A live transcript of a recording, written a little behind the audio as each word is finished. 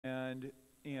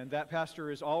and that pastor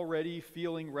is already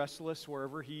feeling restless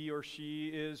wherever he or she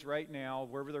is right now,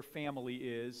 wherever their family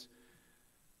is.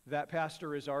 That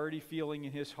pastor is already feeling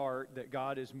in his heart that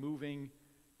God is moving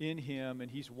in him,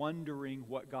 and he's wondering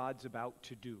what God's about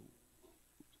to do.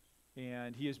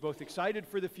 And he is both excited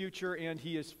for the future, and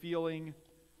he is feeling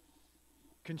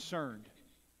concerned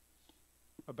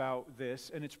about this.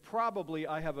 And it's probably,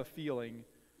 I have a feeling,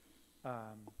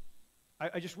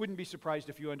 I just wouldn't be surprised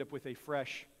if you end up with a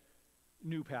fresh,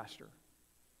 new pastor.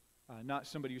 Not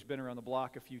somebody who's been around the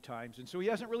block a few times. And so he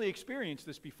hasn't really experienced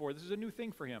this before. This is a new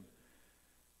thing for him.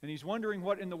 And he's wondering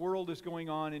what in the world is going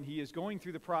on, and he is going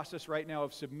through the process right now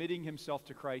of submitting himself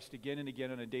to Christ again and again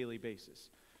on a daily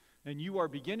basis. And you are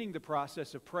beginning the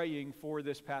process of praying for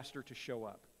this pastor to show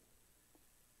up.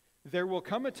 There will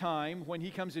come a time when he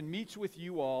comes and meets with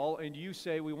you all, and you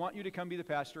say, we want you to come be the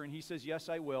pastor, and he says, yes,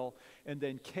 I will, and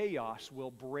then chaos will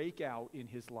break out in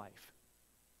his life.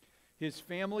 His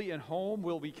family and home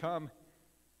will become...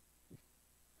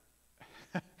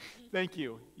 Thank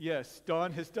you. Yes,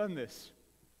 Dawn has done this.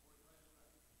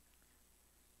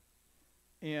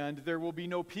 And there will be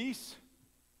no peace,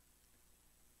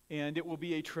 and it will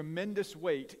be a tremendous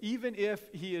weight, even if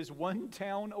he is one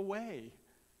town away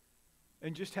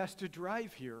and just has to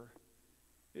drive here.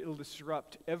 It'll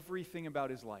disrupt everything about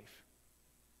his life.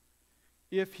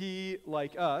 If he,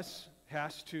 like us,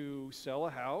 has to sell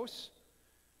a house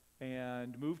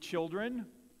and move children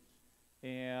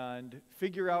and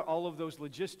figure out all of those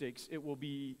logistics, it will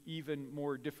be even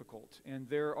more difficult. And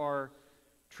there are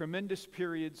tremendous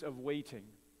periods of waiting.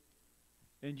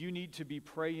 And you need to be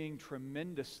praying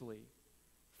tremendously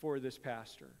for this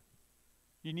pastor.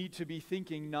 You need to be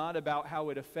thinking not about how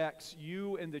it affects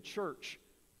you and the church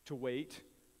to wait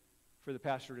for the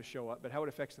pastor to show up, but how it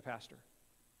affects the pastor.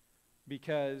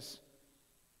 Because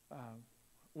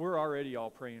we're already all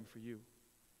praying for you.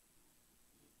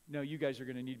 No, you guys are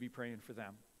going to need to be praying for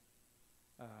them.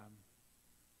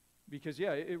 Because,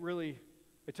 yeah, it really,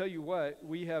 I tell you what,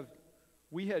 we have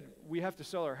to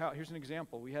sell our house. Here's an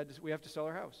example. We have to sell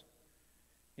our house.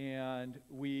 And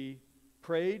we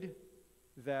prayed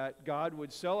that God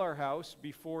would sell our house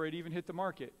before it even hit the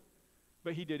market.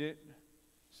 But he didn't,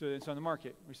 so it's on the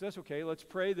market. We said, that's okay. Let's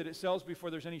pray that it sells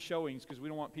before there's any showings, because we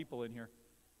don't want people in here.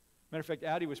 Matter of fact,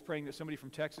 Addie was praying that somebody from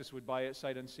Texas would buy it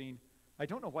sight unseen. I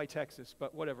don't know why Texas,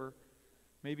 but whatever.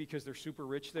 Maybe because they're super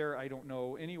rich there. I don't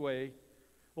know. Anyway,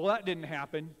 well, that didn't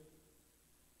happen.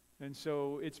 And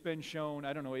so it's been shown,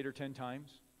 8 or 10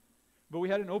 times. But we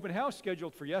had an open house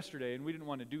scheduled for yesterday, and we didn't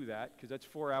want to do that because that's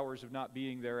 4 hours of not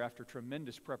being there after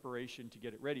tremendous preparation to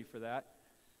get it ready for that.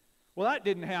 Well, that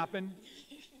didn't happen.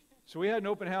 So we had an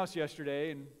open house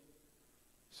yesterday, and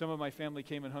some of my family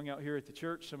came and hung out here at the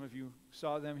church. Some of you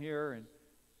saw them here, and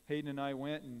Hayden and I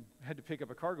went and had to pick up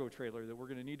a cargo trailer that we're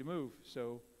going to need to move.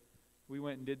 So we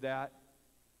went and did that.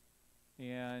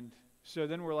 And so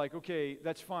then we're like, okay,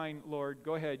 that's fine, Lord.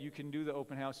 Go ahead. You can do the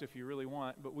open house if you really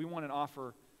want. But we want an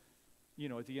offer,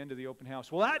 at the end of the open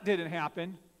house. Well, that didn't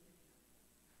happen.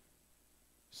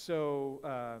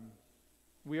 So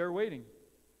we are waiting.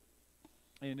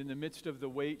 And in the midst of the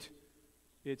wait,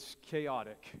 it's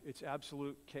chaotic. It's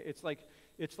absolute it's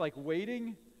like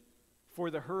waiting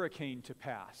for the hurricane to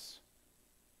pass.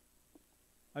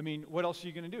 I mean, what else are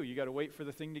you going to do? You got to wait for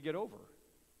the thing to get over.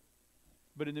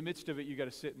 But in the midst of it, you got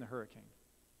to sit in the hurricane.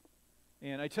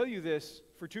 And I tell you this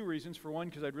for two reasons. For one,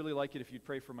 because I'd really like it if you'd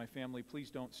pray for my family. Please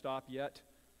don't stop yet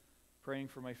praying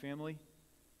for my family,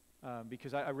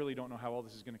 because I really don't know how all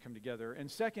this is going to come together. And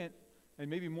second, and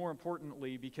maybe more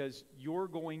importantly, because you're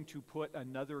going to put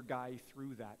another guy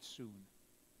through that soon.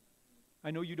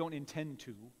 I know you don't intend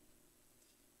to,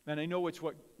 and I know it's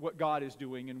what God is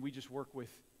doing, and we just work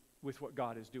with what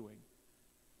God is doing.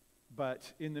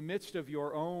 But in the midst of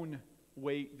your own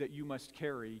weight that you must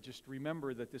carry, just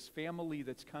remember that this family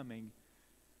that's coming,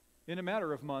 in a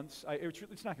matter of months,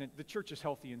 it's not going to, the church is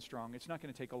healthy and strong. It's not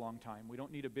going to take a long time. We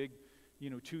don't need a big,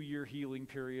 2-year healing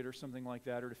period or something like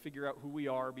that, or to figure out who we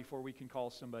are before we can call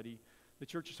somebody. The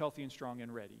church is healthy and strong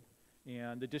and ready.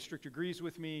 And the district agrees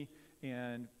with me,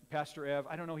 and Pastor Ev,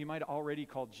 I don't know, he might have already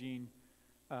called Gene,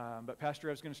 but Pastor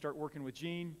Ev's going to start working with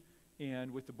Gene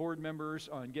and with the board members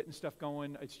on getting stuff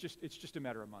going. It's just a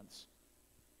matter of months.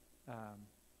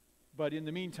 But in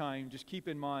the meantime, just keep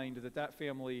in mind that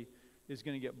family is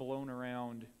going to get blown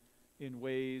around in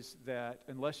ways that,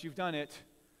 unless you've done it,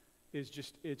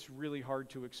 it's really hard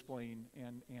to explain.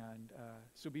 And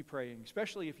so be praying,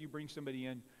 especially if you bring somebody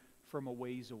in from a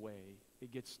ways away.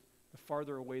 The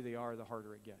farther away they are, the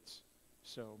harder it gets.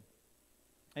 So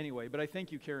anyway, but I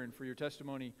thank you, Karen, for your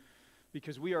testimony,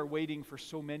 because we are waiting for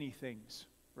so many things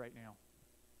right now.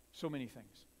 So many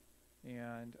things.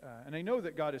 And I know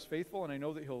that God is faithful, and I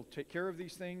know that He'll take care of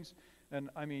these things. And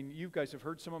I mean, you guys have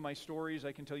heard some of my stories.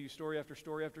 I can tell you story after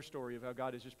story after story of how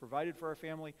God has just provided for our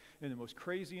family in the most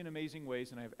crazy and amazing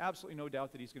ways, and I have absolutely no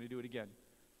doubt that He's going to do it again.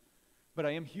 But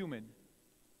I am human,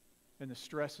 and the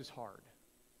stress is hard.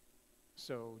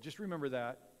 So just remember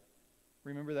that.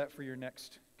 Remember that for your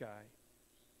next guy.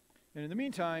 And in the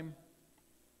meantime,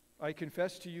 I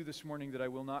confess to you this morning that I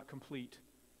will not complete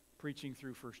preaching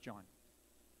through 1 John.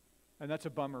 And that's a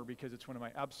bummer because it's one of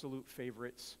my absolute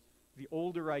favorites. The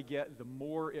older I get, the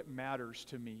more it matters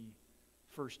to me,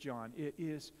 1 John. It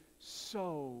is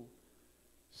so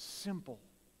simple.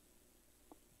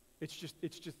 It's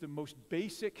just the most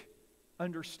basic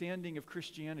understanding of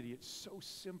Christianity. It's so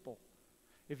simple.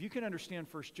 If you can understand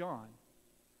 1 John,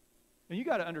 and you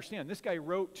got to understand, this guy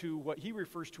wrote to what he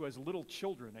refers to as little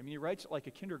children. I mean, he writes at like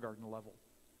a kindergarten level.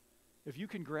 If you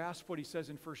can grasp what he says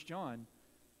in 1 John,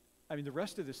 I mean, the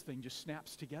rest of this thing just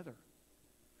snaps together.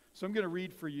 So I'm going to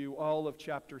read for you all of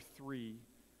chapter 3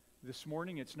 this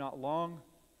morning. It's not long.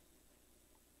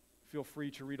 Feel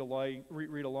free to read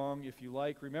along if you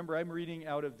like. Remember, I'm reading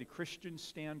out of the Christian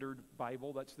Standard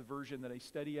Bible. That's the version that I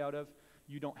study out of.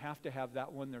 You don't have to have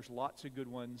that one. There's lots of good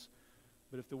ones.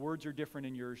 But if the words are different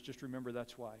in yours, just remember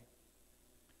that's why.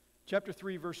 Chapter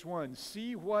 3, verse 1.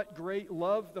 See what great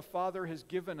love the Father has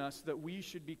given us that we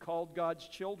should be called God's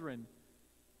children.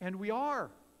 And we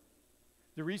are.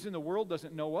 The reason the world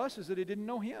doesn't know us is that it didn't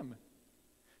know Him.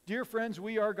 Dear friends,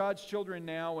 we are God's children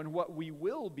now, and what we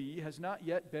will be has not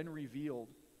yet been revealed.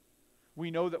 We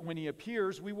know that when He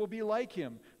appears, we will be like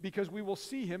Him, because we will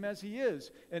see Him as He is.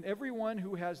 And everyone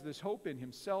who has this hope in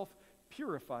himself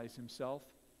purifies himself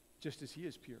just as He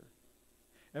is pure.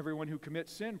 Everyone who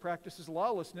commits sin practices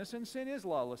lawlessness, and sin is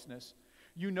lawlessness.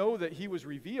 You know that He was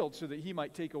revealed so that He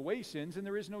might take away sins, and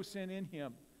there is no sin in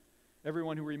Him.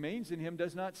 Everyone who remains in Him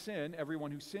does not sin.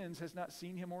 Everyone who sins has not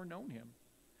seen Him or known Him.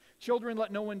 Children,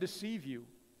 let no one deceive you.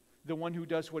 The one who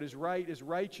does what is right is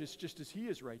righteous, just as He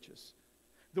is righteous.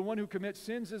 The one who commits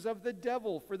sins is of the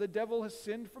devil, for the devil has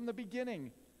sinned from the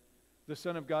beginning. The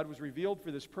Son of God was revealed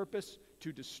for this purpose,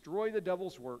 to destroy the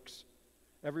devil's works.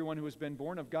 Everyone who has been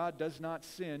born of God does not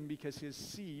sin, because his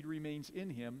seed remains in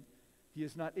him. He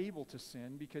is not able to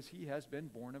sin, because he has been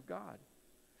born of God.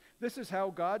 This is how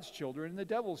God's children and the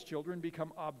devil's children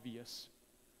become obvious.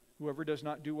 Whoever does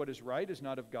not do what is right is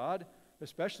not of God,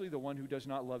 especially the one who does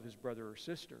not love his brother or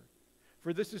sister.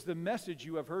 For this is the message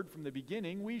you have heard from the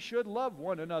beginning: we should love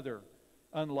one another,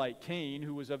 unlike Cain,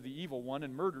 who was of the evil one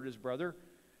and murdered his brother.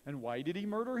 And why did he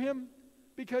murder him?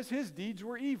 Because his deeds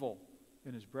were evil,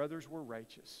 and his brothers were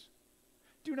righteous.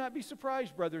 Do not be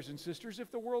surprised, brothers and sisters, if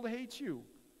the world hates you.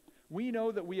 We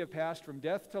know that we have passed from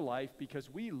death to life because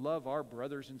we love our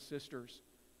brothers and sisters.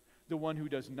 The one who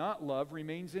does not love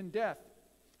remains in death.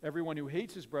 Everyone who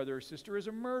hates his brother or sister is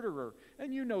a murderer,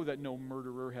 and you know that no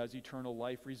murderer has eternal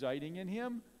life residing in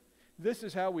him. This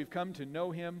is how we've come to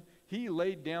know Him. He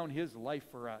laid down His life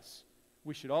for us.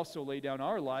 We should also lay down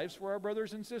our lives for our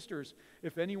brothers and sisters.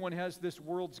 If anyone has this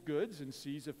world's goods and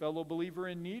sees a fellow believer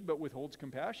in need but withholds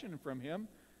compassion from him,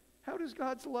 how does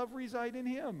God's love reside in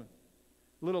him?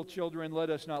 Little children, let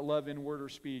us not love in word or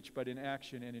speech, but in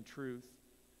action and in truth.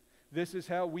 This is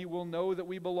how we will know that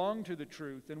we belong to the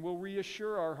truth, and will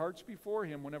reassure our hearts before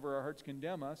Him whenever our hearts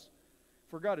condemn us.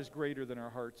 For God is greater than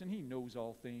our hearts, and He knows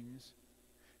all things.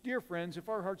 Dear friends, if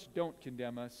our hearts don't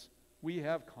condemn us, we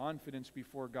have confidence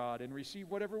before God and receive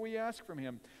whatever we ask from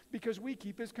Him, because we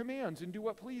keep His commands and do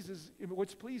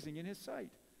what's pleasing in His sight.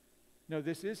 Now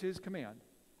this is His command,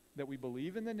 that we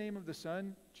believe in the name of the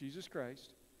Son, Jesus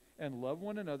Christ, and love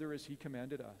one another as He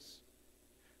commanded us.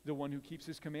 The one who keeps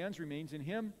His commands remains in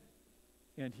Him,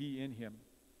 and He in him.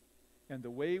 And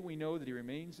the way we know that He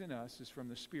remains in us is from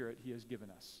the Spirit He has given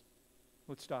us.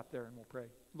 Let's stop there and we'll pray.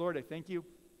 Lord, I thank You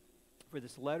for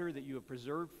this letter that You have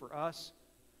preserved for us.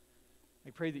 I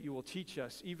pray that You will teach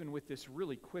us, even with this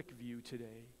really quick view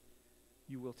today.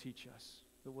 You will teach us,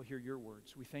 that we'll hear Your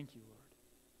words. We thank You,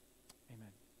 Lord.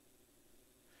 Amen.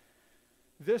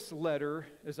 This letter,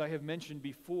 as I have mentioned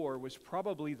before, was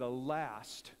probably the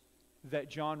last that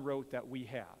John wrote that we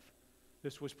have.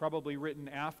 This was probably written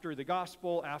after the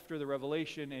Gospel, after the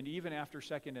Revelation, and even after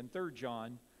 2nd and 3rd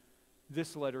John.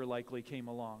 This letter likely came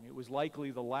along. It was likely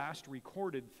the last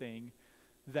recorded thing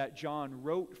that John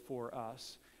wrote for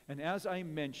us. And as I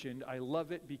mentioned, I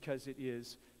love it because it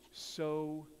is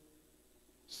so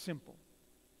simple.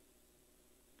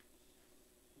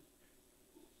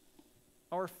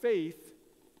 Our faith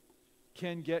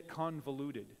can get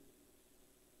convoluted.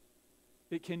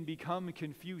 It can become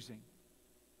confusing.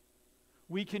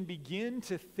 we can begin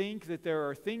to think that there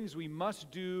are things we must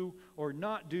do or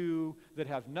not do that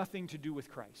have nothing to do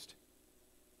with Christ.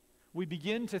 We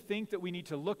begin to think that we need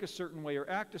to look a certain way or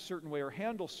act a certain way or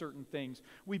handle certain things.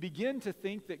 We begin to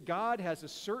think that God has a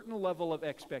certain level of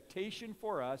expectation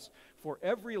for us for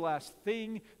every last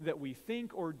thing that we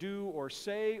think or do or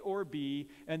say or be,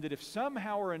 and that if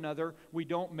somehow or another we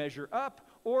don't measure up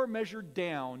or measure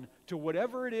down to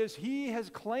whatever it is He has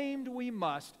claimed we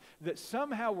must, that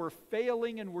somehow we're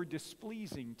failing and we're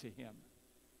displeasing to Him.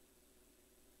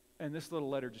 And this little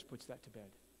letter just puts that to bed.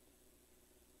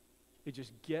 It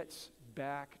just gets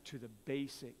back to the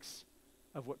basics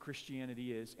of what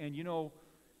Christianity is. And you know,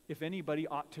 if anybody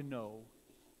ought to know,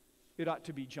 it ought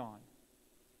to be John,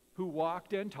 who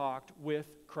walked and talked with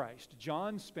Christ.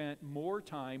 John spent more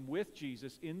time with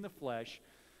Jesus in the flesh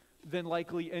than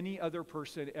likely any other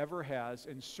person ever has,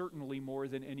 and certainly more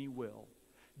than any will.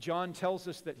 John tells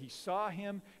us that he saw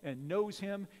Him and knows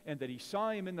Him, and that he saw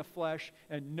Him in the flesh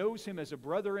and knows Him as a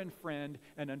brother and friend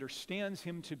and understands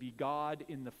Him to be God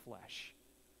in the flesh.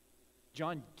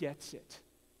 John gets it,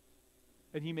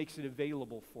 and he makes it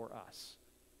available for us.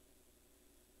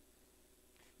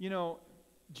 You know,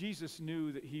 Jesus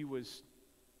knew that He was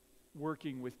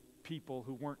working with people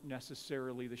who weren't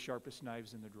necessarily the sharpest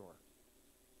knives in the drawer.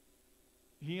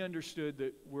 He understood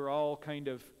that we're all kind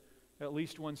of at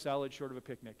least one salad short of a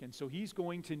picnic. And so He's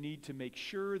going to need to make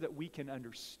sure that we can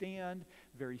understand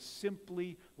very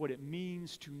simply what it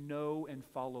means to know and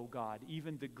follow God.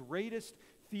 Even the greatest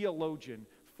theologian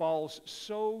falls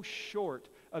so short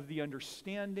of the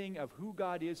understanding of who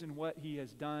God is and what He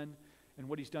has done and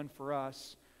what He's done for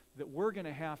us, that we're going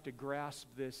to have to grasp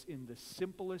this in the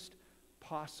simplest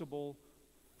possible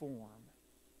form.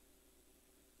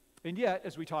 And yet,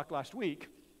 as we talked last week,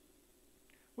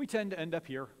 we tend to end up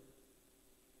here.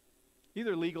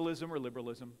 Either legalism or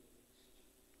liberalism.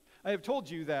 I have told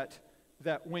you that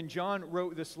when John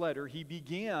wrote this letter, he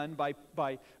began by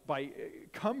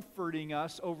comforting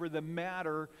us over the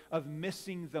matter of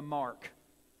missing the mark.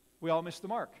 We all miss the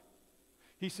mark.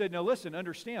 He said, now listen,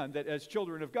 understand that as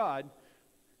children of God,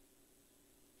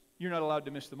 you're not allowed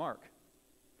to miss the mark.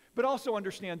 But also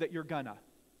understand that you're gonna.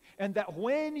 And that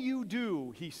when you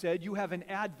do, he said, you have an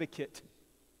advocate,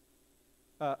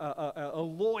 a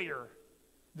lawyer,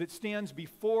 that stands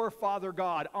before Father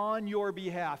God on your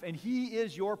behalf, and He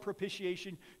is your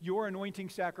propitiation, your anointing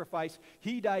sacrifice.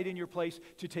 He died in your place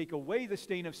to take away the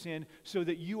stain of sin so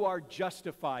that you are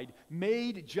justified,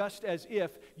 made just as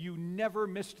if you never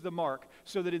missed the mark,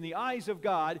 so that in the eyes of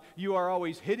God you are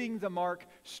always hitting the mark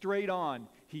straight on,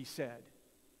 he said.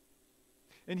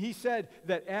 And he said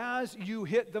that as you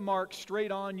hit the mark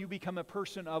straight on, you become a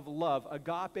person of love,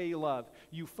 agape love.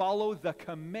 You follow the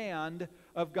command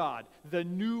of God, the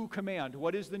new command.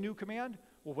 What is the new command?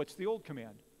 Well, what's the old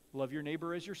command? Love your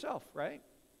neighbor as yourself, right?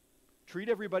 Treat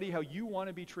everybody how you want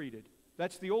to be treated.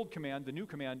 That's the old command. The new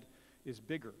command is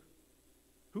bigger.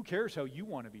 Who cares how you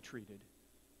want to be treated?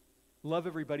 Love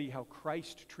everybody how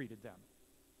Christ treated them.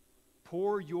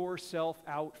 Pour yourself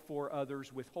out for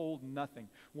others, withhold nothing.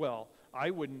 Well, I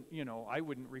wouldn't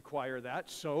require that,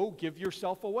 so give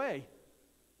yourself away.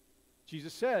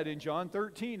 Jesus said in John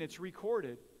 13, it's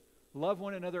recorded, love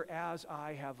one another as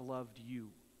I have loved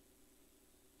you.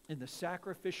 In the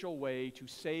sacrificial way to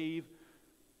save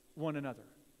one another.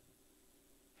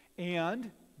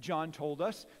 And John told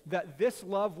us that this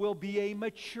love will be a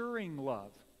maturing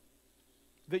love.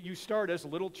 That you start as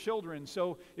little children,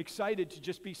 so excited to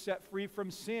just be set free from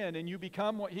sin, and you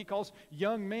become what he calls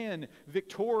young men,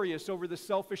 victorious over the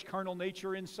selfish carnal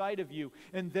nature inside of you.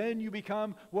 And then you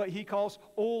become what he calls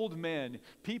old men,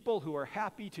 people who are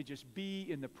happy to just be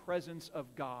in the presence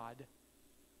of God.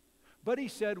 But he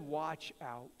said, watch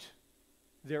out.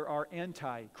 There are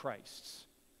antichrists.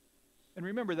 And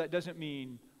remember, that doesn't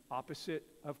mean opposite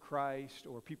of Christ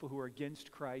or people who are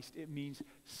against Christ. It means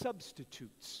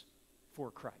substitutes for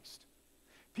Christ.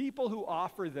 People who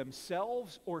offer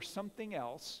themselves or something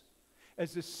else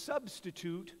as a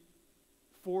substitute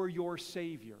for your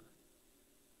Savior.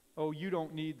 Oh, you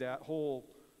don't need that whole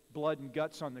blood and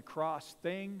guts on the cross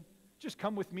thing. Just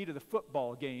come with me to the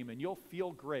football game and you'll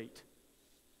feel great.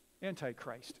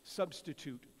 Antichrist,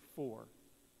 substitute for.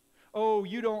 Oh,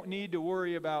 you don't need to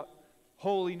worry about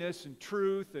holiness and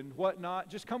truth and whatnot.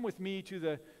 Just come with me to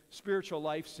the Spiritual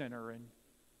Life Center and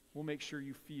we'll make sure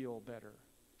you feel better.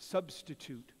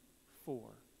 Substitute for.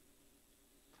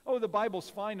 Oh, the Bible's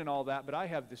fine and all that, but I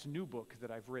have this new book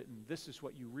that I've written. This is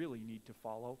what you really need to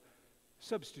follow.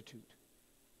 Substitute.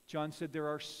 John said there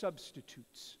are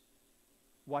substitutes.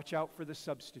 Watch out for the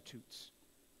substitutes.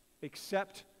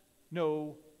 Accept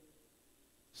no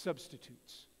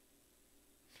substitutes.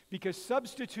 Because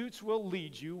substitutes will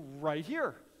lead you right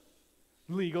here.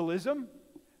 Legalism,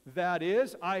 that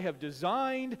is, I have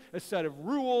designed a set of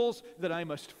rules that I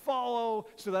must follow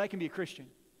so that I can be a Christian,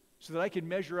 so that I can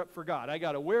measure up for God. I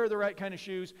got to wear the right kind of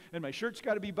shoes, and my shirt's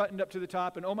got to be buttoned up to the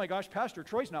top, and oh my gosh, Pastor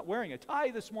Troy's not wearing a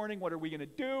tie this morning. What are we going to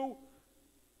do?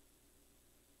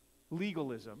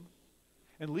 Legalism.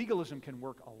 And legalism can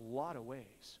work a lot of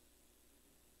ways.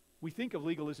 We think of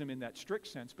legalism in that strict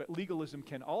sense, but legalism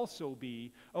can also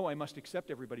be, oh, I must accept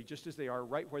everybody just as they are,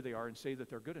 right where they are, and say that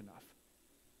they're good enough.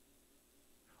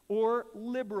 Or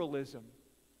liberalism.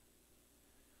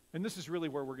 And this is really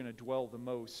where we're going to dwell the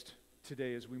most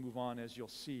today as we move on, as you'll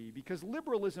see, because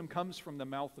liberalism comes from the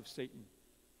mouth of Satan.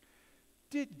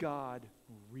 Did God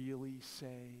really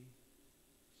say?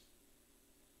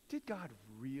 Did God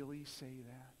really say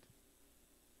that?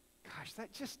 Gosh,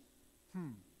 that just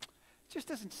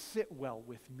doesn't sit well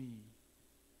with me.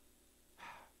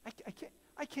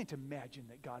 I can't imagine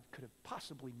that God could have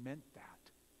possibly meant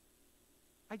that.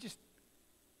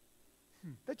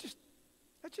 That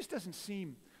just doesn't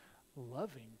seem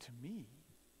loving to me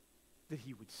that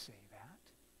he would say that.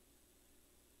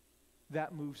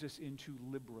 That moves us into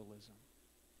liberalism.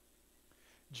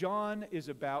 John is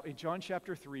about, in John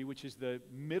chapter 3, which is the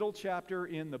middle chapter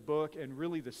in the book and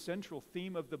really the central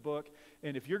theme of the book,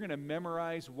 and if you're going to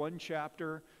memorize one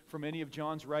chapter from any of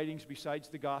John's writings besides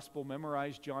the gospel,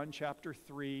 memorize John chapter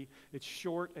 3. It's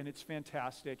short and it's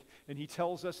fantastic, and he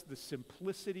tells us the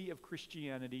simplicity of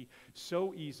Christianity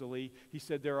so easily. He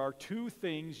said there are two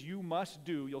things you must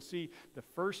do. You'll see the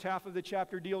first half of the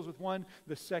chapter deals with one,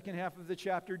 the second half of the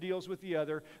chapter deals with the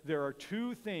other. There are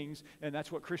two things, and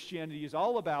that's what Christianity is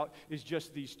all about, is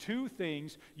just these two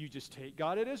things. You just take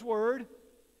God at his word,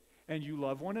 and you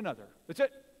love one another. That's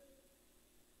it.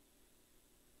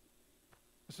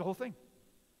 That's the whole thing.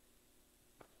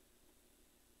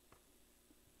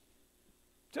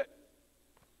 That's it.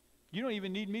 You don't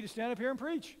even need me to stand up here and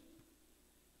preach.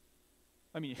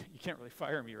 I mean, you can't really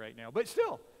fire me right now, but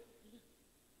still.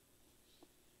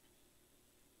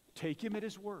 Take him at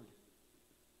his word.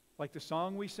 Like the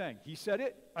song we sang. He said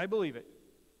it, I believe it.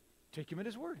 Take him at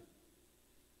his word.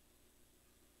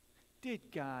 Did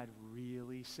God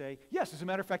really say? Yes, as a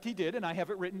matter of fact, he did, and I have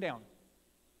it written down.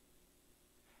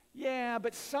 Yeah,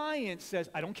 but science says,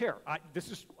 I don't care.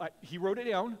 He wrote it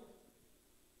down.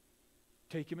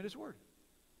 Take him at his word.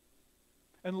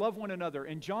 And love one another.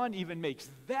 And John even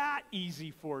makes that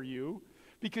easy for you,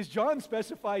 because John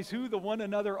specifies who the one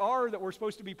another are that we're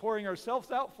supposed to be pouring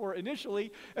ourselves out for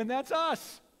initially, and that's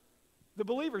us, the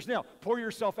believers. Now, pour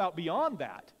yourself out beyond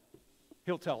that.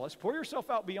 He'll tell us, pour yourself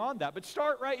out beyond that, but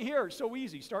start right here. It's so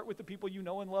easy. Start with the people you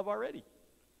know and love already.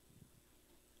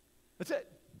 That's it.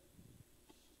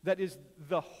 That is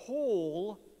the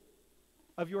whole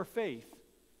of your faith.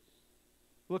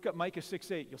 Look up Micah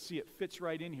 6:8. You'll see it fits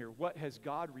right in here. What has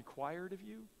God required of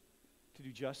you? To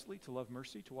do justly, to love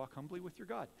mercy, to walk humbly with your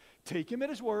God. Take him at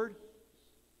his word.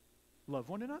 Love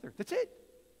one another. That's it.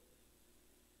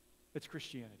 That's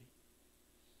Christianity.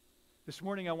 This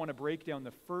morning I want to break down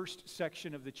the first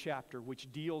section of the chapter,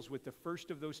 which deals with the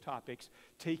first of those topics,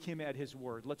 take him at his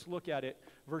word. Let's look at it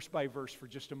verse by verse for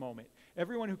just a moment.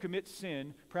 Everyone who commits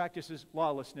sin practices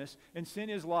lawlessness, and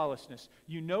sin is lawlessness.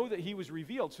 You know that he was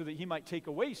revealed so that he might take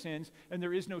away sins, and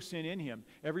there is no sin in him.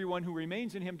 Everyone who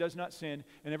remains in him does not sin,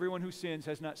 and everyone who sins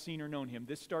has not seen or known him.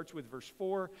 This starts with verse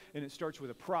 4, and it starts with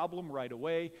a problem right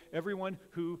away. Everyone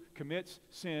who commits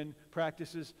sin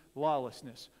practices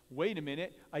lawlessness. Wait a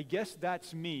minute, I guess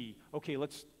that's me. Okay,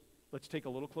 let's take a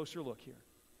little closer look here.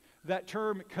 That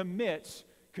term commits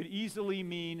could easily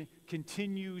mean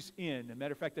continues in. As a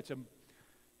matter of fact, it's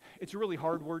a really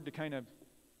hard word to kind of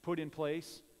put in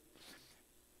place.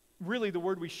 Really, the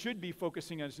word we should be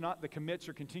focusing on is not the commits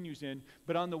or continues in,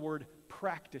 but on the word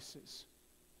practices.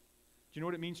 Do you know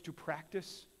what it means to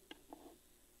practice?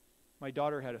 My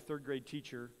daughter had a third grade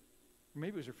teacher.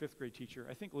 Maybe it was her fifth grade teacher.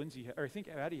 I think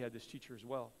Addie had this teacher as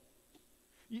well.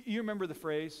 You remember the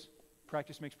phrase,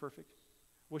 practice makes perfect?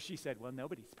 Well, she said, well,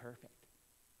 nobody's perfect.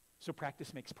 So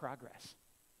practice makes progress.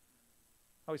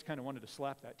 I always kind of wanted to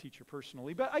slap that teacher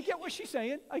personally, but I get what she's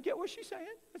saying. That's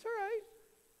all right.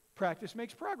 Practice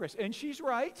makes progress. And she's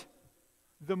right.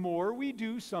 The more we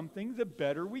do something, the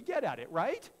better we get at it,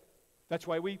 right? That's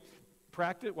why we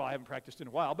practice. Well, I haven't practiced in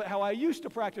a while, but how I used to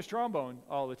practice trombone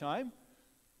all the time,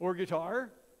 or guitar,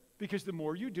 because the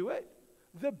more you do it,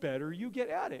 the better you get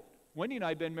at it. Wendy and I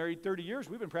have been married 30 years.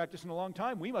 We've been practicing a long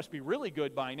time. We must be really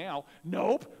good by now.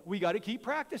 Nope, we got to keep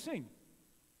practicing.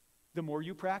 The more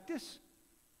you practice,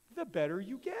 the better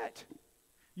you get.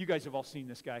 You guys have all seen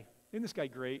this guy. Isn't this guy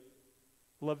great?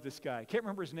 Love this guy. Can't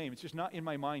remember his name. It's just not in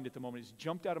my mind at the moment. It's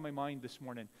jumped out of my mind this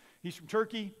morning. He's from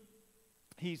Turkey.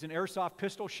 He's an airsoft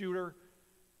pistol shooter.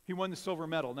 He won the silver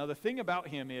medal. Now, the thing about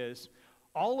him is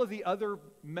all of the other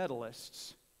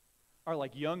medalists are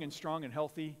like young and strong and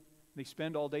healthy. They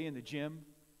spend all day in the gym.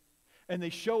 And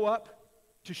they show up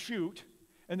to shoot,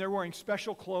 and they're wearing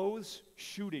special clothes,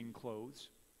 shooting clothes.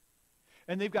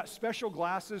 And they've got special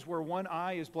glasses where one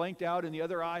eye is blanked out and the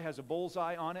other eye has a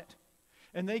bullseye on it.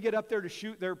 And they get up there to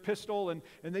shoot their pistol, and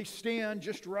they stand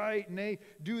just right, and they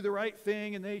do the right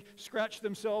thing, and they scratch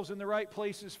themselves in the right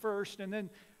places first, and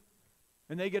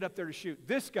they get up there to shoot.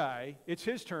 This guy, it's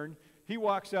his turn. He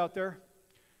walks out there,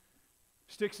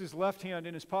 sticks his left hand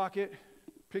in his pocket,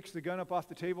 picks the gun up off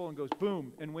the table, and goes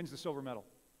boom, and wins the silver medal.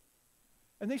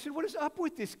 And they said, what is up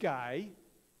with this guy?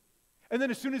 And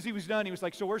then as soon as he was done, he was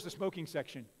like, so where's the smoking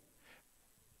section?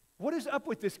 What is up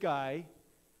with this guy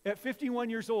at 51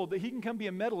 years old that he can come be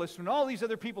a medalist when all these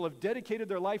other people have dedicated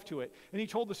their life to it? And he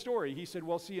told the story. He said,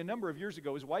 well, see, a number of years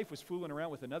ago, his wife was fooling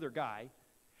around with another guy,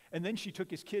 and then she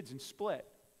took his kids and split.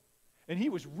 And he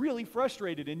was really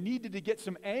frustrated and needed to get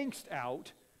some angst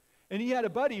out. And he had a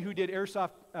buddy who did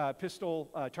airsoft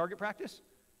pistol target practice.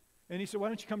 And he said, why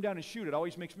don't you come down and shoot? It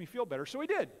always makes me feel better. So he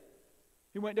did.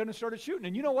 He went down and started shooting.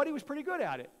 And you know what? He was pretty good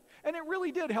at it. And it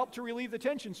really did help to relieve the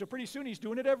tension. So pretty soon he's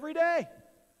doing it every day.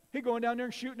 He's going down there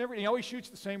and shooting everything. He always shoots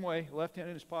the same way, left hand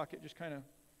in his pocket, just kind of,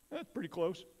 that's pretty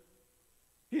close.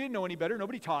 He didn't know any better.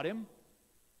 Nobody taught him.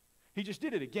 He just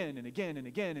did it again and again and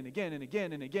again and again and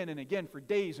again and again and again for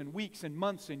days and weeks and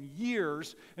months and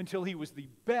years until he was the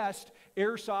best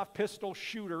airsoft pistol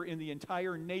shooter in the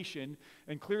entire nation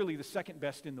and clearly the second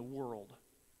best in the world.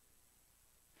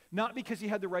 Not because he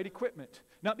had the right equipment,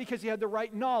 not because he had the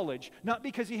right knowledge, not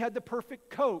because he had the perfect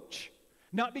coach,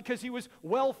 not because he was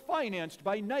well-financed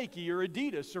by Nike or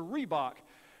Adidas or Reebok,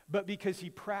 but because he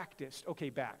practiced. Okay,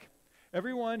 back.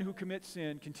 Everyone who commits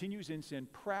sin, continues in sin,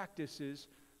 practices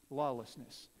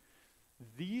lawlessness.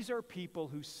 These are people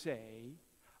who say,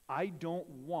 I don't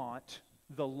want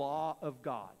the law of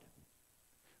God.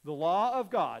 The law of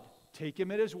God, take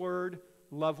him at his word,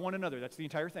 love one another. That's the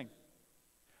entire thing.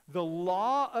 The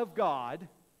law of God,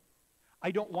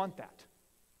 I don't want that.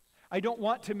 I don't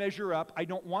want to measure up. I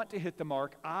don't want to hit the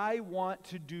mark. I want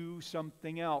to do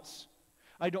something else.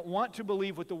 I don't want to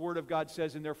believe what the Word of God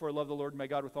says, and therefore love the Lord my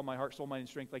God with all my heart, soul, mind, and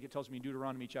strength, like it tells me in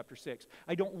Deuteronomy chapter 6.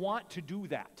 I don't want to do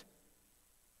that.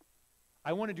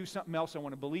 I want to do something else. I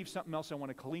want to believe something else. I want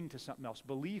to cling to something else.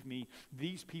 Believe me,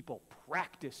 these people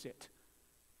practice it.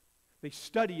 They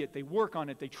study it, they work on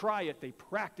it, they try it, they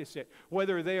practice it.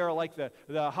 Whether they are like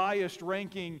the highest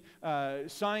ranking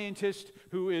scientist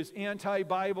who is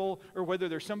anti-Bible, or whether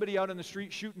there's somebody out on the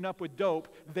street shooting up with dope,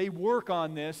 they work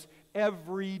on this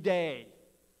every day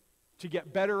to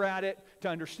get better at it, to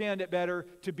understand it better,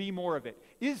 to be more of it.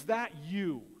 Is that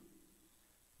you?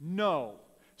 No.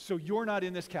 So you're not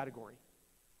in this category.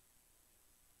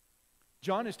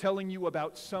 John is telling you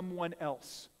about someone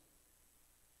else.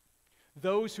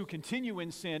 Those who continue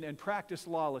in sin and practice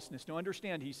lawlessness. Now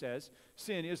understand, he says,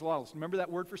 sin is lawlessness. Remember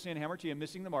that word for sin, hamartia,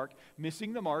 missing the mark.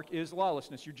 Missing the mark is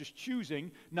lawlessness. You're just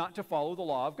choosing not to follow the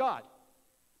law of God.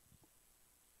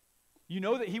 You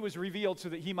know that he was revealed so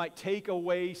that he might take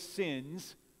away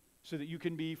sins, so that you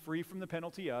can be free from the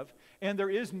penalty of. And there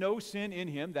is no sin in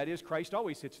him. That is, Christ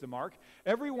always hits the mark.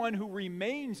 Everyone who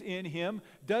remains in him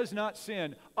does not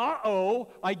sin. Uh-oh,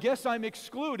 I guess I'm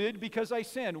excluded because I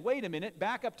sin. Wait a minute,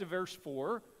 back up to verse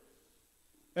 4.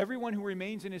 Everyone who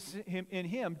remains in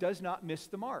him does not miss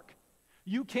the mark.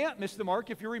 You can't miss the mark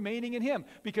if you're remaining in him.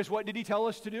 Because what did he tell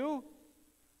us to do?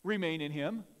 Remain in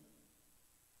him.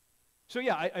 So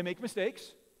yeah, I make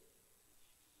mistakes.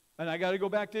 And I got to go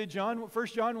back to 1 John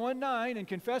 1:9 and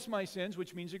confess my sins,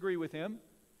 which means agree with him,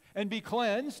 and be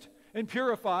cleansed and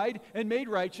purified and made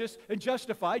righteous and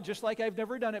justified, just like I've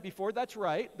never done it before. That's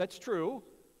right. That's true.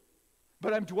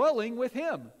 But I'm dwelling with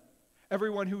him.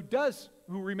 Everyone who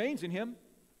remains in him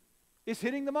is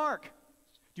hitting the mark.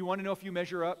 Do you want to know if you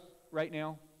measure up right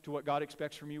now to what God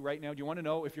expects from you right now? Do you want to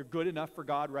know if you're good enough for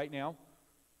God right now?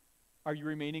 Are you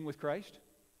remaining with Christ?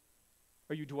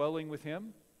 Are you dwelling with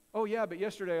him? Oh, yeah, but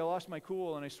yesterday I lost my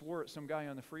cool and I swore at some guy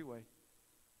on the freeway.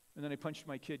 And then I punched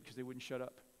my kid because they wouldn't shut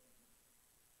up.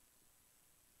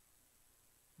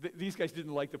 These guys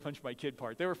didn't like the punch my kid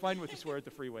part. They were fine with the swear at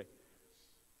the freeway.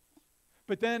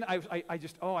 But then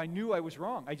I knew I was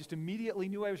wrong. I just immediately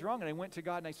knew I was wrong. And I went to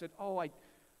God and I said, I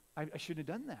shouldn't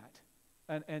have done that.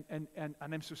 And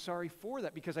I'm so sorry for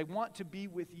that because I want to be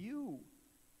with you.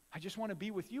 I just want to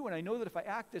be with you, and I know that if I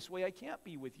act this way, I can't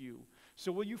be with you.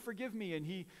 So will you forgive me? And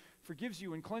he forgives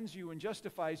you and cleanses you and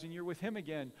justifies, and you're with him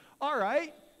again. All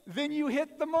right, then you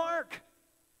hit the mark.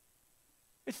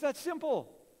 It's that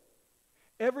simple.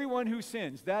 Everyone who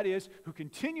sins, that is, who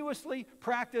continuously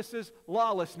practices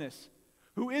lawlessness,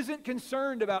 who isn't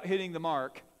concerned about hitting the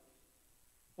mark,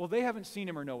 well, they haven't seen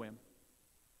him or know him.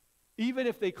 Even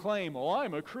if they claim, oh,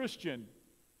 I'm a Christian.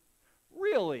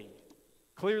 Really?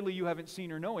 Clearly you haven't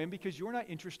seen or know him because you're not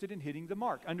interested in hitting the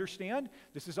mark. Understand?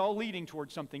 This is all leading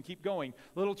towards something. Keep going.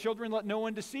 Little children, let no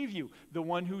one deceive you. The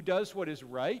one who does what is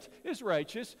right is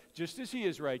righteous, just as he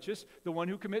is righteous. The one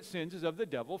who commits sins is of the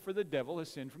devil, for the devil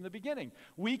has sinned from the beginning.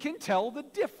 We can tell the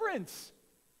difference.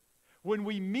 When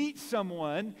we meet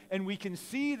someone and we can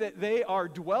see that they are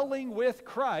dwelling with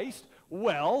Christ,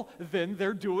 well, then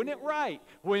they're doing it right.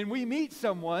 When we meet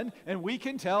someone and we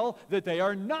can tell that they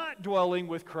are not dwelling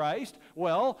with Christ,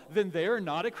 well, then they are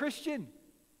not a Christian.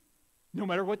 No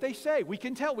matter what they say, we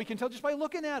can tell. We can tell just by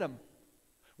looking at them.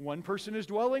 One person is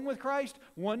dwelling with Christ,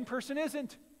 one person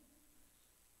isn't.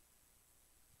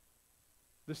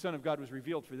 The Son of God was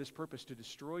revealed for this purpose, to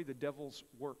destroy the devil's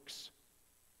works.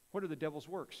 What are the devil's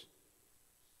works?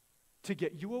 To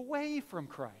get you away from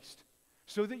Christ,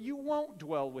 so that you won't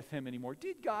dwell with him anymore.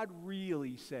 Did God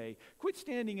really say, quit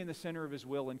standing in the center of his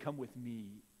will and come with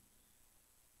me?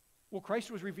 Well,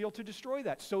 Christ was revealed to destroy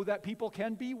that, so that people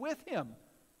can be with him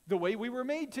the way we were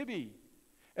made to be.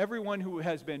 Everyone who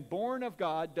has been born of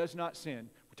God does not sin.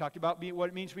 We talked about what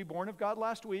it means to be born of God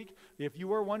last week. If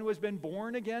you are one who has been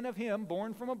born again of him,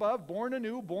 born from above, born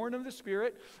anew, born of the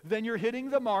Spirit, then you're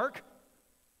hitting the mark.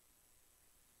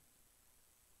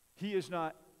 He is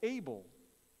not able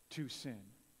to sin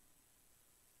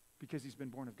because he's been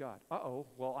born of God.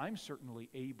 Well, I'm certainly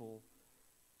able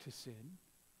to sin.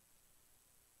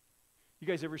 You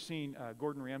guys ever seen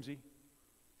Gordon Ramsay?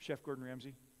 Chef Gordon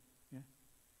Ramsay? Yeah.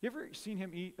 You ever seen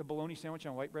him eat a bologna sandwich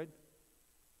on white bread?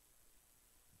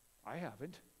 I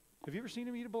haven't. Have you ever seen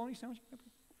him eat a bologna sandwich?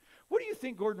 What do you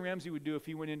think Gordon Ramsay would do if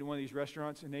he went into one of these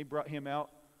restaurants and they brought him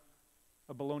out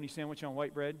a bologna sandwich on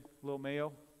white bread, a little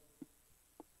mayo,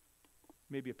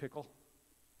 maybe a pickle?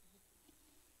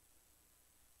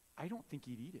 I don't think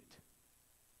he'd eat it.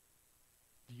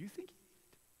 Do you think he'd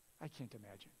eat it? I can't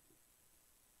imagine.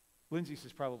 Lindsay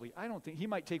says probably. I don't think. He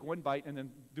might take one bite and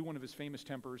then do one of his famous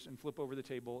tempers and flip over the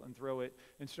table and throw it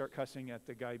and start cussing at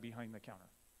the guy behind the counter.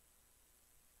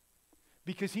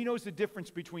 Because he knows the difference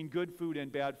between good food and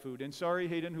bad food. And sorry,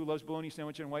 Hayden, who loves bologna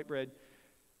sandwich and white bread,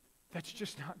 that's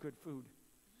just not good food.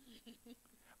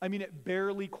 I mean, it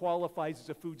barely qualifies as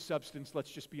a food substance,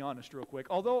 let's just be honest real quick.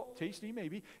 Although, tasty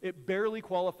maybe, it barely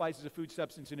qualifies as a food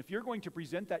substance. And if you're going to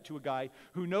present that to a guy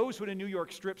who knows what a New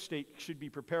York strip steak should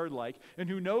be prepared like, and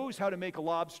who knows how to make a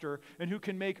lobster, and who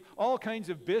can make all kinds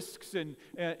of bisques and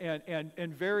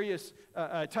various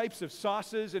types of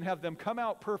sauces and have them come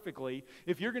out perfectly,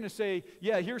 if you're going to say,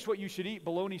 yeah, here's what you should eat,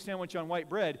 bologna sandwich on white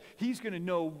bread, he's going to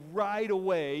know right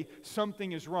away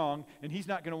something is wrong, and he's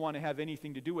not going to want to have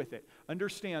anything to do with it.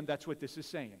 Understand, that's what this is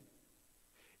saying.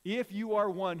 If you are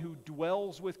one who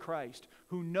dwells with Christ,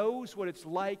 who knows what it's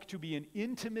like to be in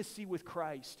intimacy with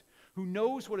Christ, who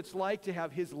knows what it's like to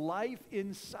have his life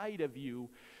inside of you,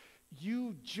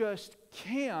 you just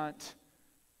can't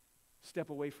step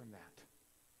away from that.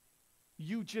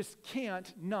 You just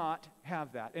can't not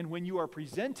have that. And when you are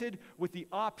presented with the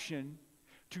option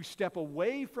to step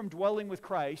away from dwelling with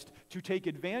Christ, to take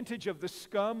advantage of the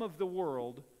scum of the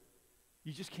world,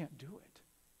 you just can't do it.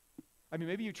 I mean,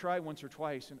 maybe you try once or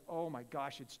twice and, oh my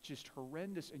gosh, it's just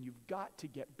horrendous, and you've got to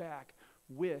get back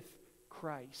with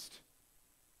Christ.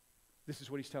 This is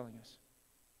what he's telling us.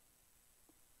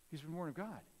 He's been born of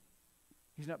God.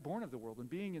 He's not born of the world, and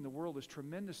being in the world is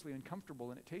tremendously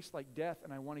uncomfortable, and it tastes like death,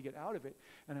 and I want to get out of it,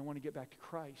 and I want to get back to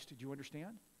Christ. Did you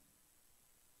understand?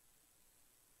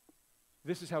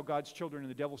 This is how God's children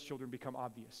and the devil's children become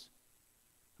obvious.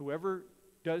 Whoever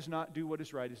does not do what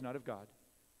is right is not of God,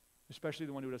 especially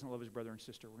the one who doesn't love his brother and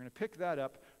sister. We're going to pick that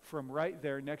up from right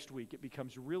there next week. It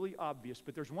becomes really obvious.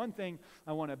 But there's one thing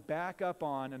I want to back up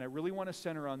on, and I really want to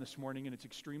center on this morning, and it's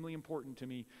extremely important to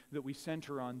me that we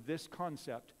center on this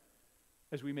concept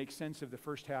as we make sense of the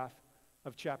first half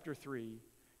of chapter 3.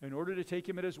 In order to take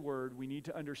him at his word, we need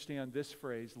to understand this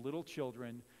phrase, little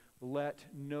children, let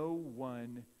no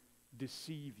one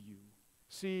deceive you.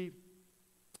 See,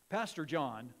 Pastor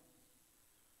John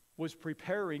was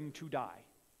preparing to die.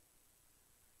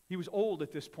 He was old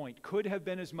at this point, could have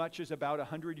been as much as about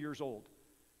 100 years old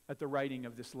at the writing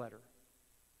of this letter.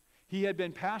 He had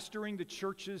been pastoring the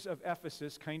churches of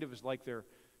Ephesus, kind of as like their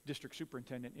district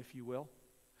superintendent, if you will,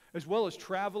 as well as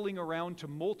traveling around to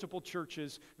multiple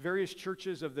churches, various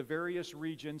churches of the various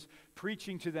regions,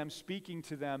 preaching to them, speaking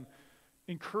to them,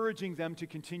 encouraging them to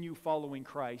continue following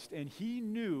Christ. And he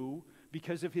knew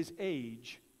because of his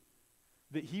age,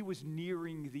 that he was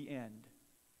nearing the end.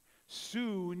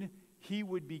 Soon he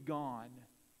would be gone.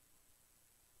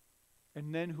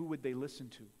 And then who would they listen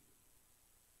to?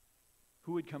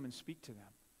 Who would come and speak to them?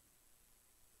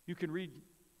 You can read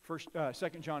 2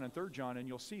 John and 3 John, and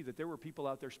you'll see that there were people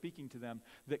out there speaking to them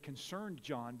that concerned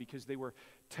John because they were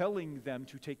telling them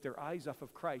to take their eyes off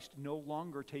of Christ, no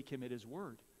longer take him at his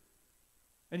word.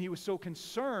 And he was so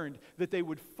concerned that they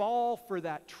would fall for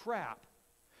that trap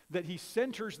that he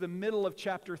centers the middle of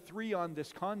chapter 3 on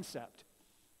this concept.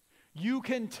 You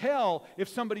can tell if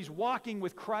somebody's walking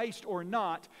with Christ or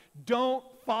not. Don't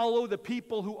follow the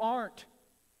people who aren't.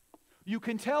 You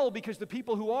can tell because the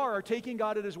people who are taking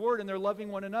God at his word and they're loving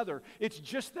one another. It's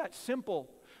just that simple.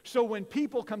 So when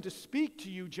people come to speak to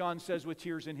you, John says with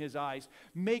tears in his eyes,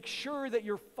 make sure that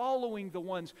you're following the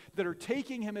ones that are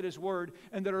taking him at his word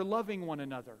and that are loving one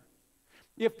another.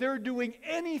 If they're doing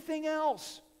anything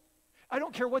else, I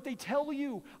don't care what they tell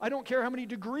you. I don't care how many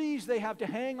degrees they have to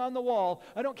hang on the wall.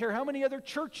 I don't care how many other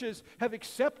churches have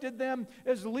accepted them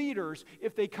as leaders.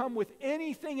 If they come with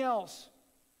anything else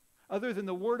other than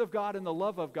the Word of God and the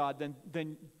love of God,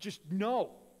 then just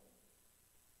no.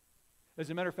 As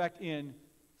a matter of fact, in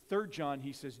 3 John,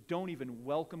 he says, don't even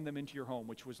welcome them into your home,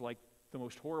 which was like the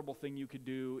most horrible thing you could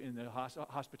do in the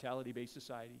hospitality-based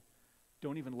society.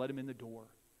 Don't even let them in the door.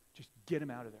 Just get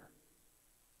them out of there.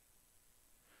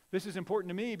 This is important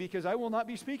to me because I will not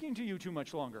be speaking to you too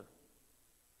much longer.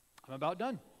 I'm about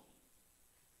done.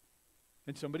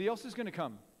 And somebody else is going to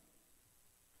come.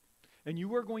 And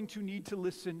you are going to need to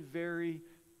listen very,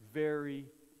 very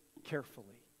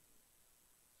carefully.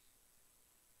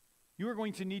 You are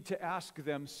going to need to ask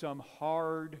them some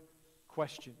hard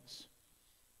questions.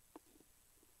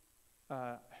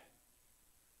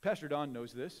 Pastor Don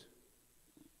knows this,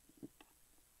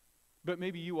 but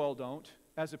maybe you all don't.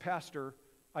 As a pastor,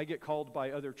 I get called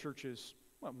by other churches,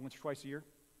 once or twice a year.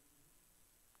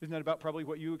 Isn't that about probably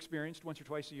what you experienced once or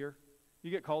twice a year? You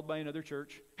get called by another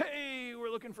church. Hey, we're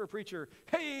looking for a preacher.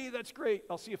 Hey, that's great.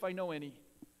 I'll see if I know any.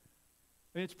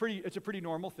 And it's a pretty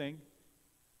normal thing.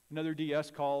 Another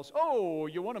DS calls, oh,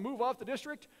 you want to move off the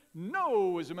district?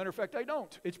 No, as a matter of fact, I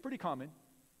don't. It's pretty common.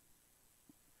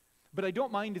 But I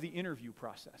don't mind the interview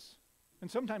process.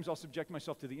 And sometimes I'll subject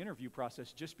myself to the interview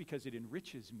process just because it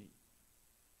enriches me.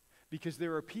 Because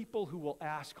there are people who will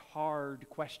ask hard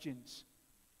questions.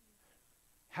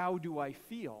 How do I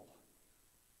feel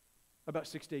about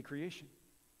six-day creation?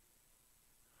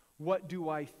 What do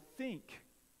I think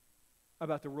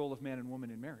about the role of man and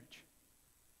woman in marriage?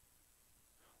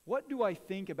 What do I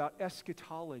think about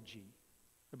eschatology,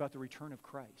 about the return of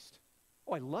Christ?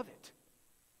 Oh, I love it.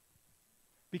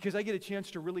 Because I get a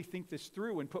chance to really think this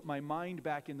through and put my mind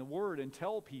back in the Word and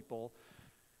tell people,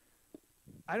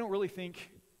 I don't really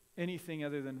think anything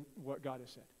other than what God has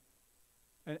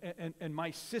said. And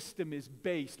my system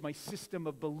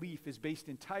of belief is based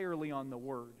entirely on the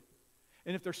Word.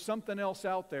 And if there's something else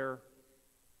out there,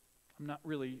 I'm not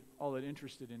really all that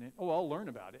interested in it. Oh, I'll learn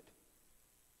about it.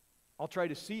 I'll try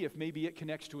to see if maybe it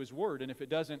connects to His Word, and if it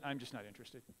doesn't, I'm just not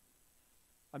interested.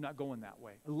 I'm not going that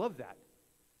way. I love that.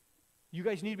 You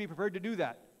guys need to be prepared to do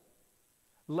that.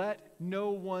 Let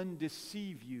no one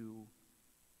deceive you.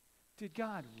 Did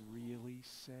God really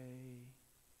say?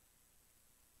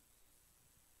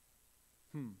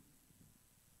 I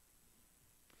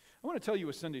want to tell you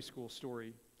a Sunday school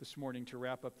story this morning to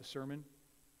wrap up the sermon.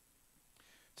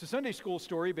 It's a Sunday school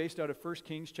story based out of 1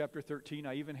 Kings chapter 13.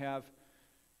 I even have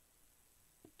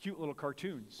cute little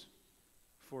cartoons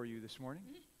for you this morning.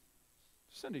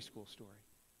 Sunday school story.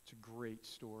 It's a great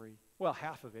story. Well,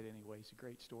 half of it anyway is a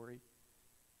great story.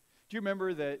 Do you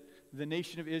remember that the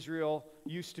nation of Israel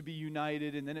used to be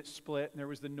united and then it split, and there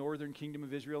was the northern kingdom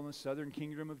of Israel and the southern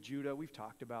kingdom of Judah? We've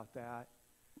talked about that.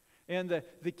 And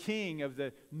the king of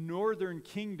the northern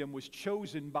kingdom was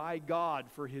chosen by God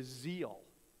for his zeal.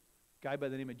 A guy by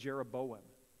the name of Jeroboam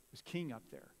was king up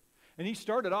there. And he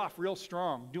started off real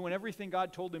strong, doing everything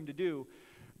God told him to do,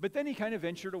 but then he kind of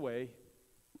ventured away.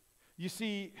 You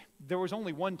see, there was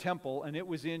only one temple, and it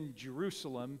was in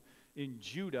Jerusalem, in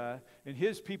Judah, and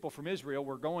his people from Israel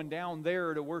were going down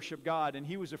there to worship God, and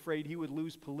he was afraid he would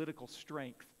lose political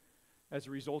strength as a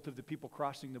result of the people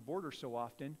crossing the border so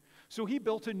often. So he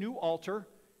built a new altar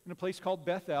in a place called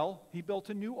Bethel. He built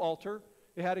a new altar.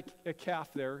 It had a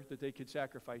calf there that they could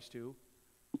sacrifice to.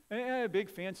 And it had a big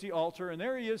fancy altar, and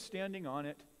there he is standing on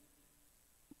it.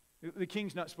 The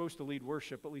king's not supposed to lead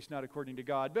worship, at least not according to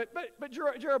God. But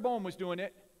Jeroboam was doing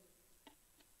it.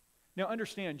 Now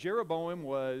understand, Jeroboam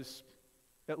was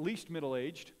at least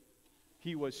middle-aged.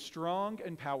 He was strong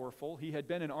and powerful. He had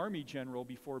been an army general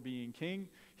before being king.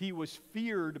 He was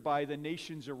feared by the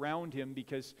nations around him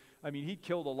because, he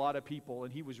killed a lot of people,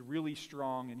 and he was really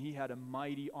strong, and he had a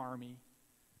mighty army.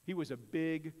 He was a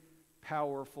big,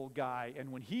 powerful guy.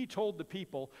 And when he told the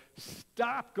people,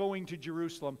 stop going to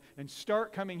Jerusalem and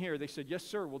start coming here, they said, yes,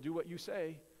 sir, we'll do what you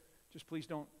say. Just please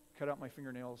don't cut out my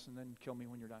fingernails and then kill me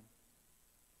when you're done.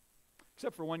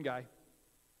 Except for one guy.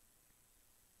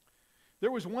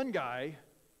 There was one guy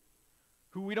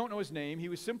who we don't know his name. He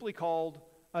was simply called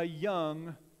a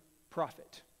young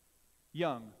prophet.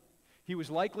 Young. He was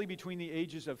likely between the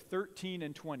ages of 13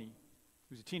 and 20. He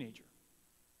was a teenager.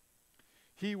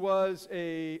 He was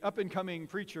a up-and-coming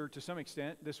preacher to some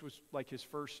extent. This was like his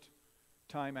first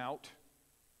time out.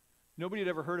 Nobody had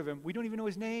ever heard of him. We don't even know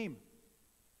his name.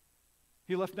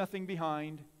 He left nothing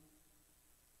behind.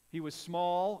 He was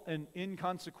small and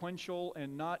inconsequential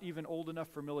and not even old enough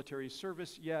for military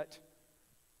service yet.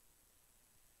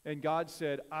 And God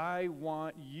said, I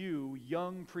want you,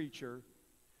 young preacher,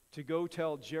 to go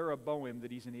tell Jeroboam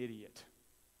that he's an idiot.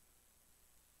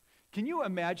 Can you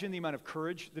imagine the amount of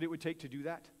courage that it would take to do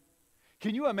that?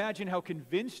 Can you imagine how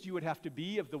convinced you would have to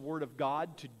be of the Word of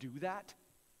God to do that?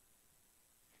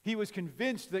 He was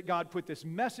convinced that God put this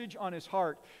message on his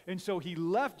heart, and so he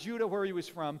left Judah where he was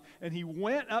from, and he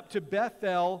went up to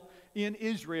Bethel in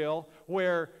Israel,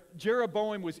 where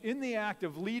Jeroboam was in the act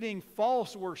of leading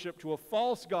false worship to a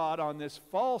false god on this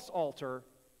false altar.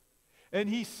 And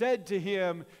he said to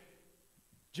him,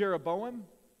 Jeroboam,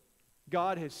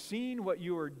 God has seen what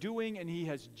you are doing, and he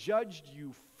has judged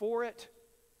you for it.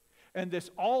 And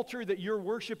this altar that you're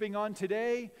worshiping on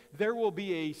today, there will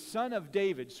be a son of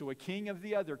David, so a king of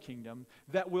the other kingdom,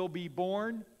 that will be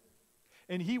born,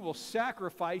 and he will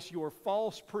sacrifice your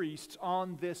false priests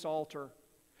on this altar.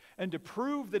 And to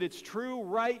prove that it's true,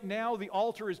 right now the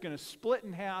altar is going to split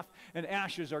in half, and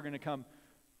ashes are going to come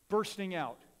bursting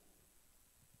out.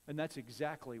 And that's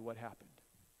exactly what happened.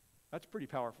 That's pretty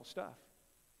powerful stuff.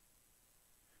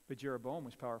 But Jeroboam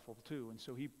was powerful too, and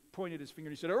so he pointed his finger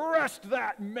and he said, arrest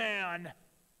that man!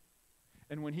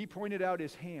 And when he pointed out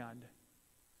his hand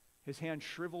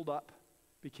shriveled up,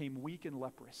 became weak and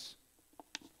leprous,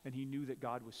 and he knew that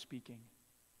God was speaking.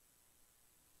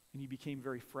 And he became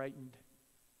very frightened.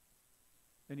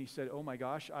 And he said, oh my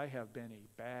gosh, I have been a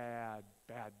bad,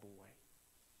 bad boy.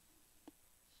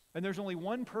 And there's only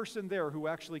one person there who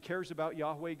actually cares about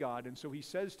Yahweh God, and so he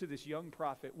says to this young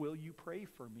prophet, will you pray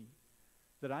for me,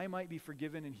 that I might be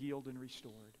forgiven and healed and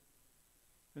restored?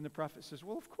 And the prophet says,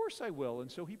 well, of course I will.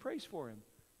 And so he prays for him.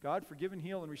 God, forgive and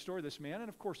heal and restore this man. And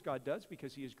of course God does,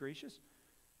 because he is gracious.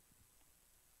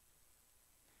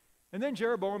 And then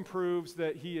Jeroboam proves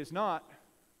that he is not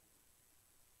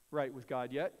right with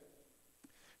God yet,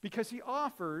 because he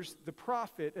offers the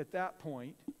prophet at that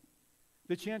point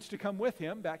the chance to come with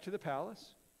him back to the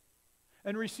palace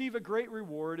and receive a great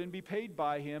reward and be paid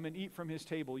by him and eat from his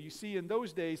table. You see, in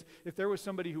those days, if there was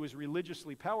somebody who was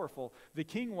religiously powerful, the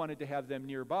king wanted to have them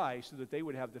nearby so that they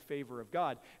would have the favor of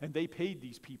God, and they paid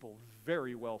these people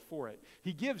very well for it.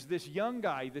 He gives this young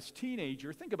guy, this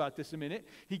teenager, think about this a minute,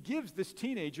 he gives this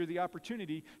teenager the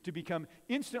opportunity to become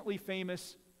instantly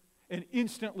famous and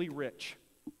instantly rich.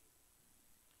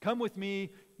 Come with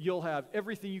me, you'll have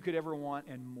everything you could ever want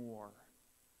and more.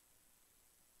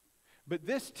 But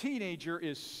this teenager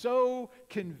is so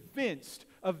convinced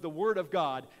of the Word of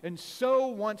God and so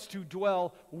wants to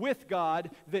dwell with God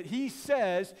that he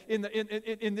says, in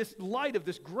this light of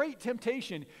this great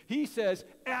temptation, he says,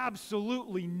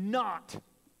 absolutely not.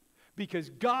 Because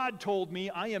God told me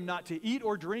I am not to eat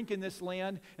or drink in this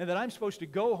land and that I'm supposed to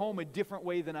go home a different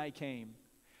way than I came.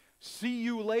 See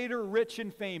you later, rich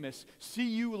and famous. See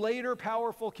you later,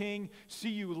 powerful king. See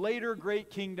you later, great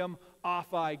kingdom.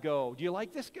 Off I go. Do you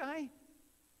like this guy?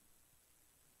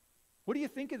 What do you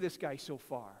think of this guy so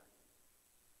far?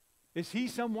 Is he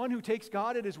someone who takes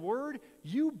God at his word?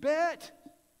 You bet.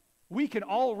 We can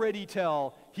already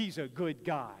tell he's a good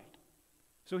guy.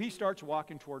 So he starts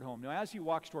walking toward home. Now, as he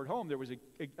walks toward home, there was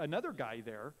another guy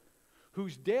there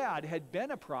whose dad had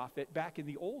been a prophet back in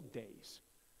the old days.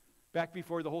 Back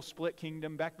before the whole split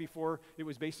kingdom, back before it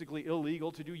was basically illegal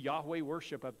to do Yahweh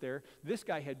worship up there. This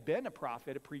guy had been a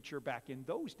prophet, a preacher back in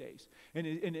those days. And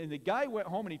the guy went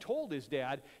home and he told his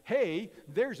dad, hey,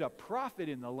 there's a prophet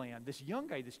in the land. This young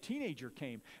guy, this teenager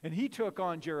came, and he took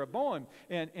on Jeroboam.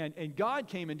 And God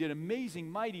came and did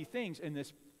amazing, mighty things. And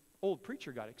this old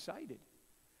preacher got excited.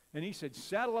 And he said,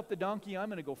 saddle up the donkey, I'm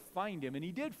going to go find him. And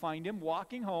he did find him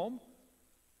walking home.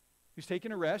 He was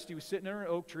taking a rest. He was sitting under an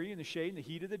oak tree in the shade in the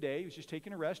heat of the day. He was just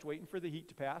taking a rest, waiting for the heat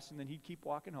to pass, and then he'd keep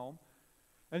walking home.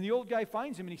 And the old guy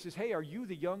finds him, and he says, hey, are you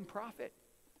the young prophet?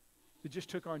 that just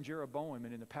took on Jeroboam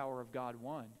and in the power of God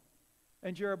won.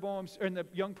 And and the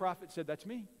young prophet said, that's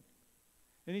me.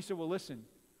 And he said, well, listen,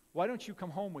 why don't you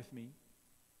come home with me,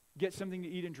 get something to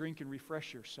eat and drink and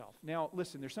refresh yourself. Now,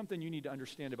 listen, there's something you need to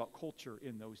understand about culture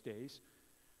in those days.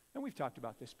 And we've talked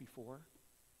about this before.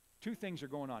 Two things are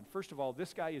going on. First of all,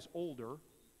 this guy is older.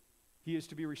 He is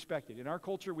to be respected. In our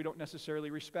culture, we don't necessarily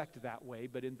respect that way,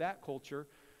 but in that culture,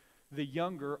 the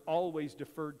younger always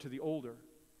deferred to the older.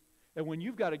 And when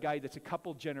you've got a guy that's a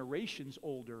couple generations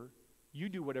older, you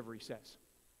do whatever he says.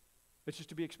 It's just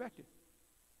to be expected.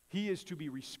 He is to be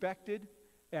respected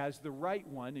as the right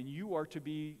one, and you are to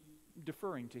be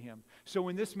deferring to him. So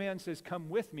when this man says, come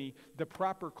with me, the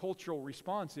proper cultural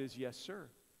response is, yes, sir.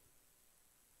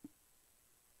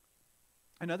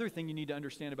 Another thing you need to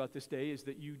understand about this day is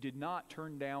that you did not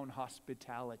turn down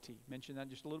hospitality. I mentioned that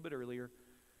just a little bit earlier.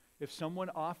 If someone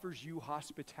offers you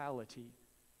hospitality,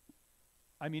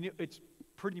 I mean, it's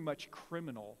pretty much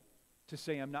criminal to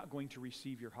say, I'm not going to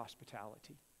receive your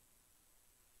hospitality.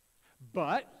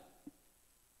 But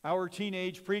our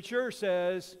teenage preacher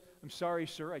says, I'm sorry,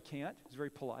 sir, I can't. It's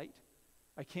very polite.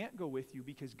 I can't go with you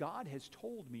because God has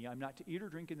told me I'm not to eat or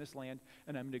drink in this land,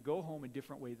 and I'm going to go home a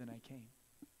different way than I came.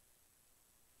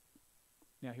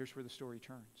 Now, here's where the story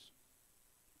turns.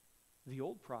 The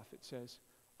old prophet says,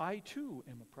 I too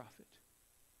am a prophet.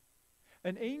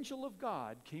 An angel of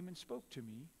God came and spoke to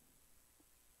me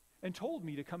and told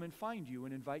me to come and find you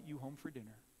and invite you home for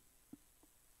dinner.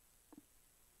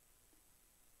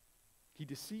 He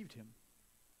deceived him.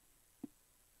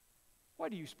 Why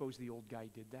do you suppose the old guy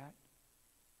did that?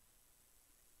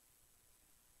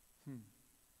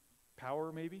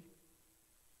 Power, maybe?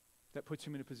 That puts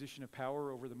him in a position of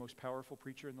power over the most powerful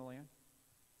preacher in the land?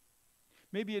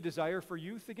 Maybe a desire for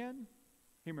youth again?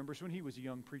 He remembers when he was a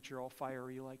young preacher, all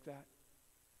fiery like that.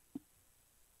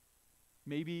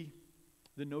 Maybe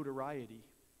the notoriety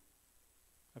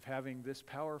of having this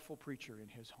powerful preacher in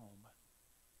his home.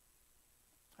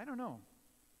 I don't know.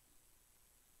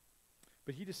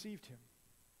 But he deceived him.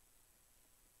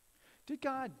 Did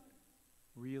God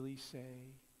really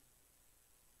say,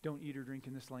 don't eat or drink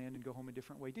in this land and go home a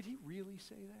different way? Did he really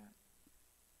say that?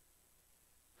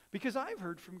 Because I've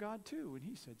heard from God too, and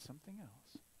he said something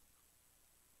else.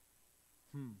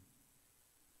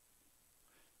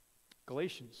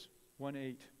 Galatians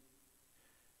 1:8.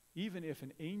 Even if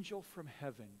an angel from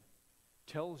heaven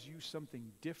tells you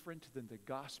something different than the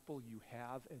gospel you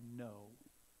have and know,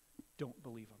 don't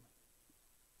believe him.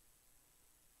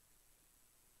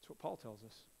 That's what Paul tells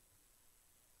us.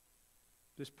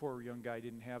 This poor young guy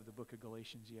didn't have the book of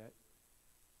Galatians yet.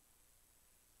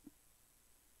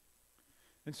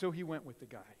 And so he went with the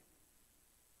guy.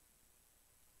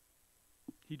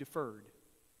 He deferred.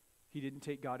 He didn't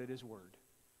take God at his word.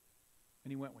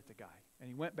 And he went with the guy. And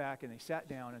he went back and they sat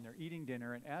down and they're eating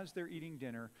dinner. And as they're eating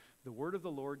dinner, the word of the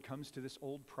Lord comes to this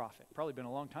old prophet. Probably been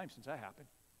a long time since that happened.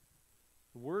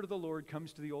 The word of the Lord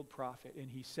comes to the old prophet. And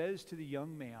he says to the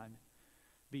young man,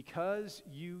 because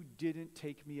you didn't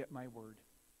take me at my word,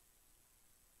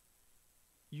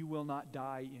 you will not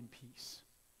die in peace.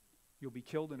 You'll be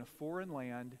killed in a foreign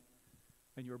land,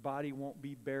 and your body won't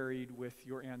be buried with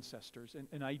your ancestors.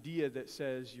 An idea that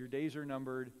says your days are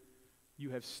numbered,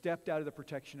 you have stepped out of the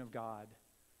protection of God,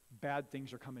 bad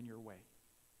things are coming your way.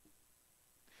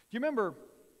 Do you remember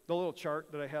the little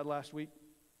chart that I had last week?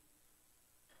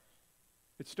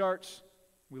 It starts,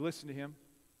 we listen to him,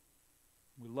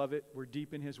 we love it, we're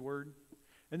deep in his word,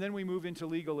 and then we move into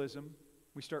legalism.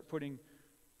 We start putting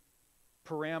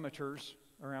parameters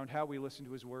around how we listen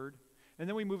to his word. And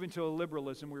then we move into a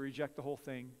liberalism. We reject the whole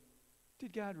thing.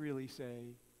 Did God really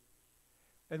say?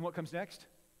 And what comes next?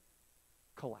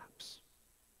 Collapse.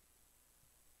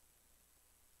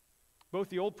 Both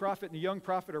the old prophet and the young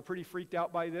prophet are pretty freaked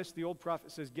out by this. The old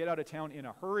prophet says, get out of town in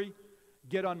a hurry.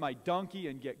 Get on my donkey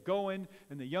and get going.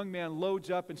 And the young man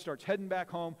loads up and starts heading back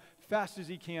home fast as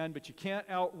he can, but you can't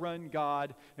outrun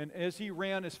God. And as he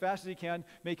ran as fast as he can,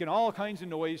 making all kinds of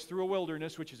noise through a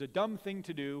wilderness, which is a dumb thing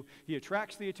to do, he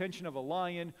attracts the attention of a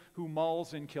lion who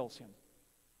mauls and kills him.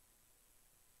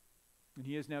 And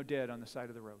he is now dead on the side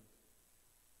of the road.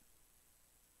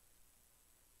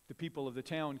 The people of the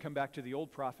town come back to the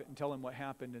old prophet and tell him what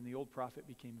happened, and the old prophet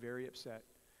became very upset.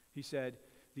 He said,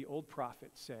 the old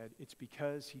prophet said, it's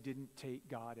because he didn't take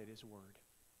God at his word.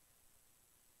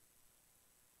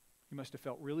 He must have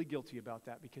felt really guilty about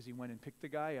that because he went and picked the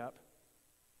guy up.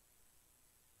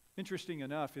 Interesting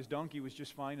enough, his donkey was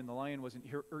just fine and the lion wasn't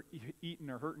eating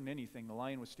or hurting anything. The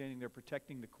lion was standing there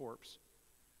protecting the corpse.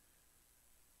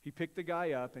 He picked the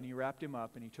guy up and he wrapped him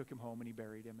up and he took him home and he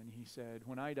buried him. And he said,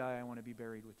 when I die, I want to be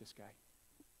buried with this guy.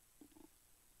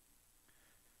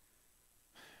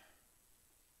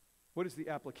 What is the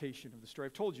application of the story?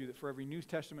 I've told you that for every New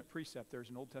Testament precept, there's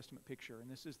an Old Testament picture,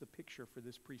 and this is the picture for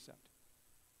this precept.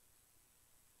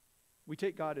 We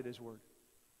take God at His word.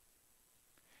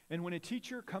 And when a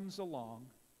teacher comes along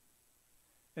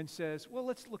and says, well,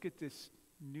 let's look at this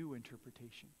new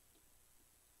interpretation.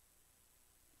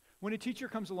 When a teacher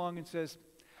comes along and says,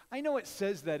 I know it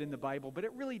says that in the Bible, but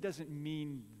it really doesn't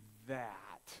mean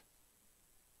that.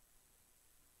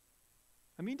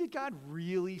 I mean, did God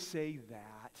really say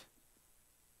that?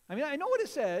 I mean, I know what it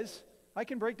says. I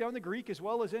can break down the Greek as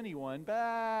well as anyone,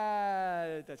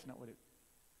 but that's not what it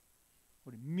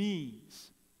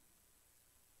means.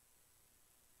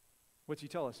 What's he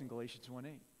tell us in Galatians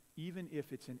 1:8? Even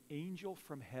if it's an angel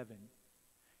from heaven,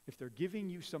 if they're giving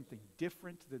you something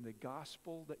different than the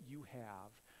gospel that you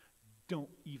have, don't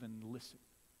even listen.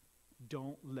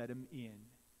 Don't let them in.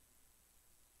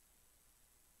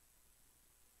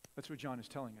 That's what John is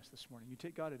telling us this morning. You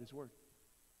take God at His word.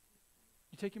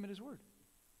 You take Him at His word.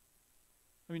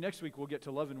 I mean, next week we'll get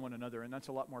to loving one another, and that's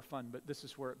a lot more fun, but this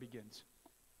is where it begins.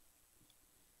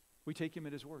 We take Him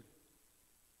at His word.